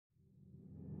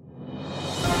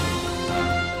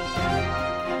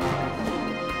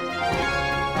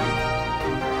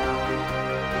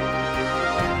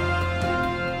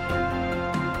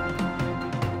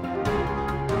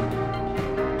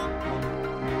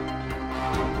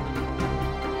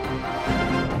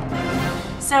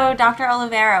So, Dr.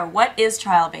 Oliveira, what is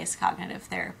trial-based cognitive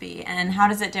therapy, and how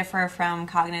does it differ from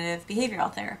cognitive behavioral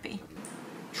therapy?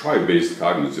 Trial-based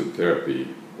cognitive therapy,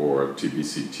 or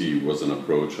TBCT, was an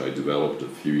approach I developed a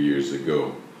few years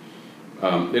ago.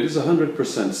 It is 100%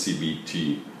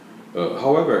 CBT.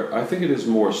 However, I think it is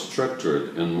more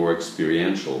structured and more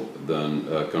experiential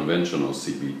than conventional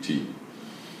CBT.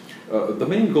 The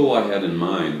main goal I had in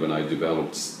mind when I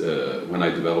developed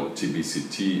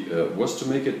TBCT was to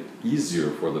make it easier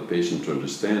for the patient to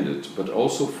understand it, but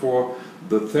also for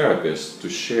the therapist to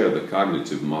share the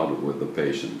cognitive model with the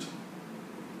patient.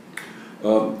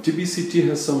 TBCT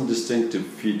has some distinctive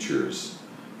features.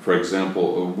 For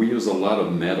example, we use a lot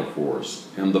of metaphors,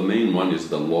 and the main one is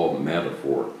the law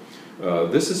metaphor.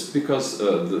 This is because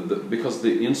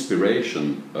the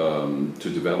inspiration to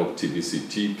develop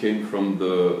TBCT came from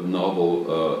the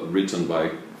novel written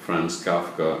by Franz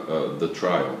Kafka, The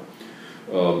Trial.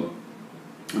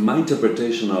 My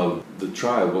interpretation of The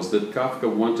Trial was that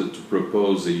Kafka wanted to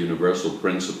propose a universal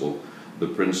principle, the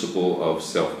principle of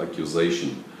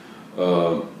self-accusation.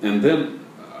 And then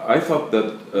I thought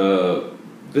that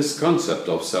this concept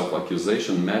of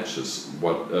self-accusation matches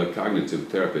what cognitive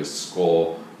therapists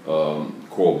call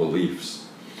core beliefs.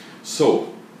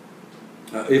 So,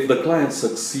 if the client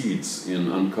succeeds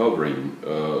in uncovering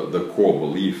the core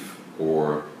belief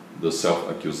or the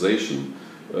self-accusation,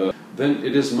 then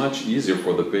it is much easier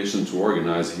for the patient to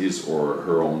organize his or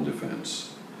her own defense.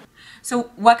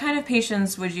 So, what kind of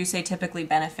patients would you say typically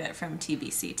benefit from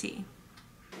TBCT?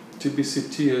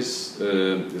 TBCT is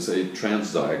a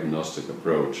transdiagnostic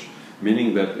approach,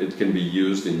 meaning that it can be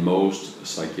used in most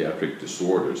psychiatric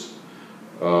disorders.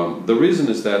 The reason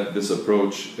is that this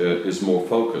approach is more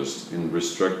focused in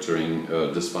restructuring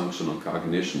dysfunctional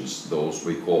cognitions, those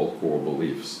we call core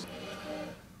beliefs.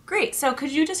 Great. So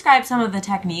could you describe some of the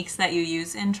techniques that you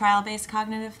use in trial-based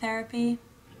cognitive therapy?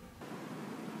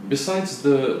 Besides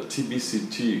the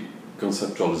TBCT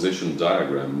conceptualization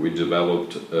diagram, we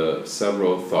developed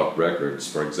several thought records,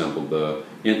 for example, the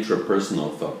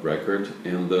intrapersonal thought record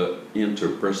and the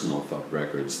interpersonal thought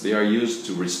records. They are used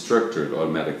to restructure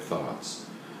automatic thoughts.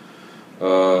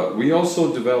 We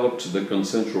also developed the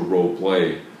consensual role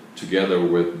play together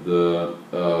with the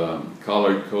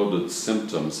color-coded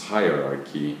symptoms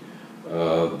hierarchy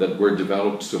that were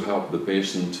developed to help the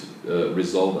patient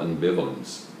resolve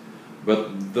ambivalence.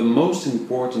 But the most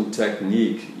important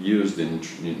technique used in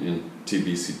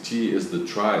TBCT is the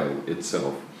trial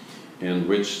itself, in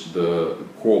which the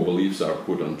core beliefs are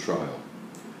put on trial.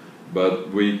 But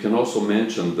we can also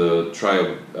mention the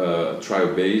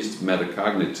trial-based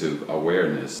metacognitive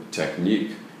awareness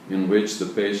technique, in which the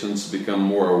patients become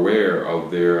more aware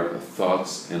of their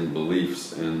thoughts and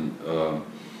beliefs, and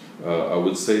I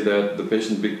would say that the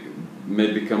patient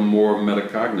may become more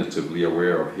metacognitively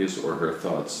aware of his or her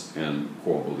thoughts and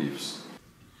core beliefs.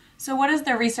 So what does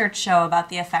the research show about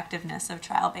the effectiveness of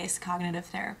trial-based cognitive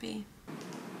therapy?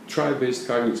 Trial-based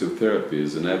cognitive therapy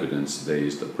is an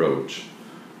evidence-based approach.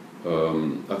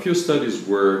 A few studies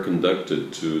were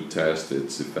conducted to test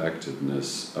its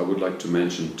effectiveness. I would like to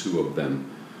mention two of them.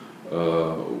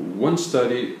 One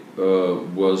study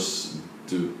was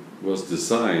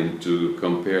designed to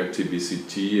compare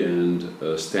TBCT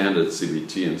and standard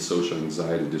CBT and social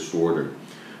anxiety disorder.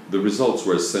 The results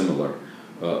were similar.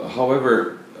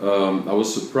 However, I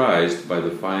was surprised by the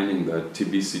finding that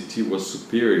TBCT was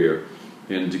superior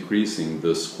in decreasing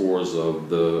the scores of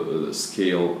the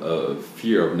scale of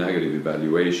fear of negative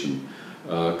evaluation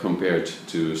compared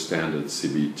to standard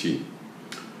CBT.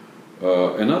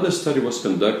 Another study was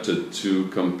conducted to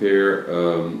compare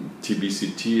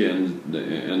TBCT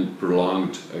and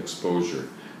prolonged exposure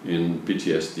in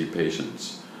PTSD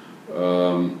patients.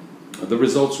 The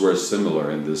results were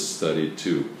similar in this study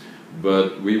too,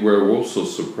 but we were also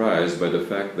surprised by the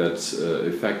fact that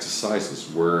effect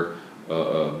sizes were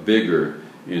bigger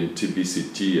in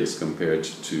TBCT as compared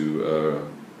to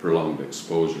prolonged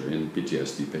exposure in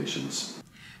PTSD patients.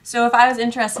 So if I was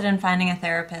interested in finding a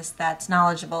therapist that's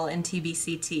knowledgeable in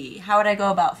TBCT, how would I go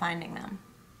about finding them?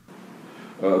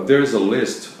 There's a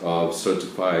list of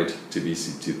certified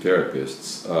TBCT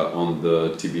therapists on the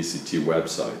TBCT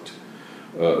website.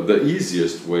 The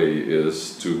easiest way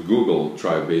is to Google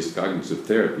trial-based cognitive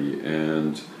therapy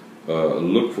and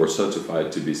look for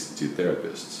certified TBCT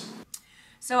therapists.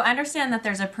 So I understand that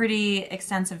there's a pretty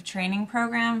extensive training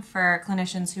program for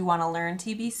clinicians who want to learn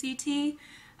TBCT.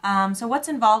 So what's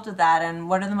involved with that, and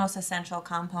what are the most essential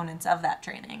components of that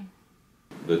training?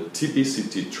 The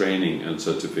TBCT training and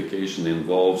certification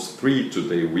involves 3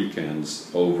 two-day weekends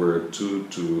over 2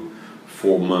 to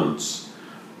 4 months.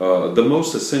 The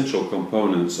most essential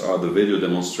components are the video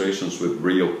demonstrations with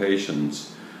real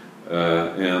patients,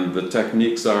 and the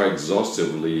techniques are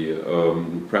exhaustively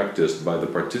practiced by the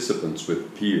participants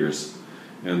with peers,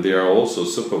 and they are also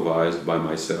supervised by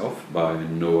myself, by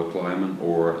Noah Kleiman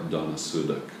or Donna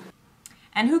Sudak.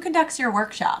 And who conducts your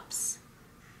workshops?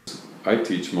 I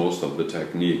teach most of the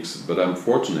techniques, but I'm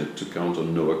fortunate to count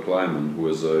on Noah Kleiman, who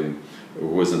is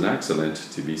an excellent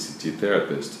TBCT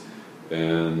therapist,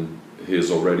 and he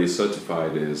is already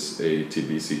certified as a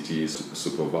TBCT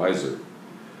supervisor.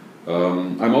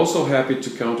 I'm also happy to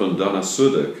count on Donna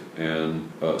Sudak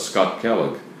and Scott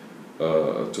Kellogg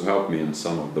to help me in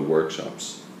some of the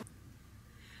workshops.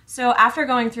 So after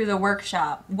going through the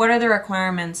workshop, what are the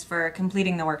requirements for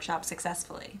completing the workshop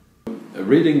successfully?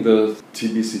 Reading the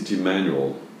TBCT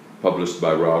manual published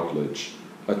by Routledge,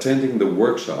 attending the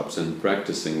workshops and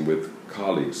practicing with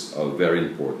colleagues are very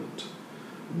important.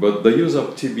 But the use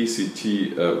of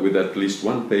TBCT with at least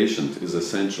one patient is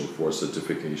essential for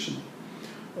certification.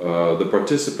 The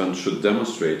participant should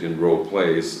demonstrate in role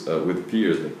plays with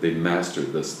peers that they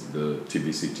mastered the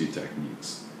TBCT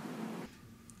techniques.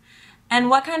 And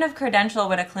what kind of credential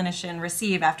would a clinician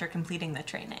receive after completing the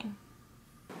training?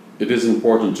 It is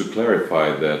important to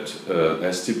clarify that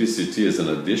as TBCT is an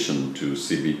addition to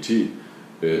CBT,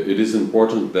 it is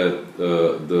important that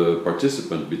the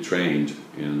participant be trained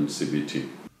in CBT.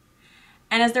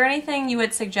 And is there anything you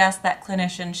would suggest that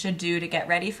clinicians should do to get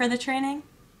ready for the training?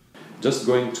 Just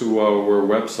going to our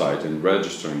website and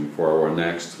registering for our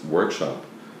next workshop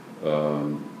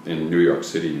in New York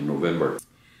City in November.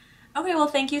 Okay, well,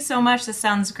 thank you so much. This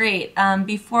sounds great.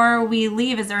 Before we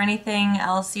leave, is there anything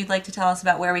else you'd like to tell us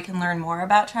about where we can learn more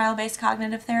about child-based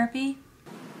cognitive therapy?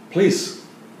 Please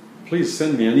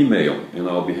send me an email and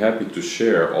I'll be happy to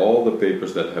share all the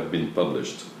papers that have been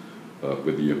published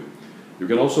with you. You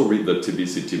can also read the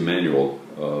TBCT manual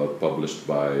published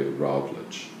by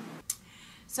Routledge.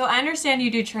 So I understand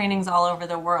you do trainings all over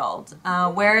the world.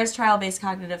 Where is child-based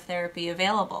cognitive therapy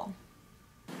available?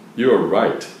 You are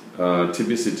right.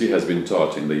 TBCT has been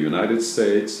taught in the United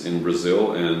States, in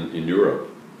Brazil, and in Europe.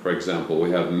 For example,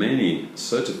 we have many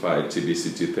certified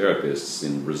TBCT therapists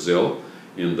in Brazil,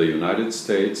 in the United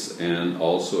States, and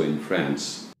also in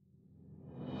France.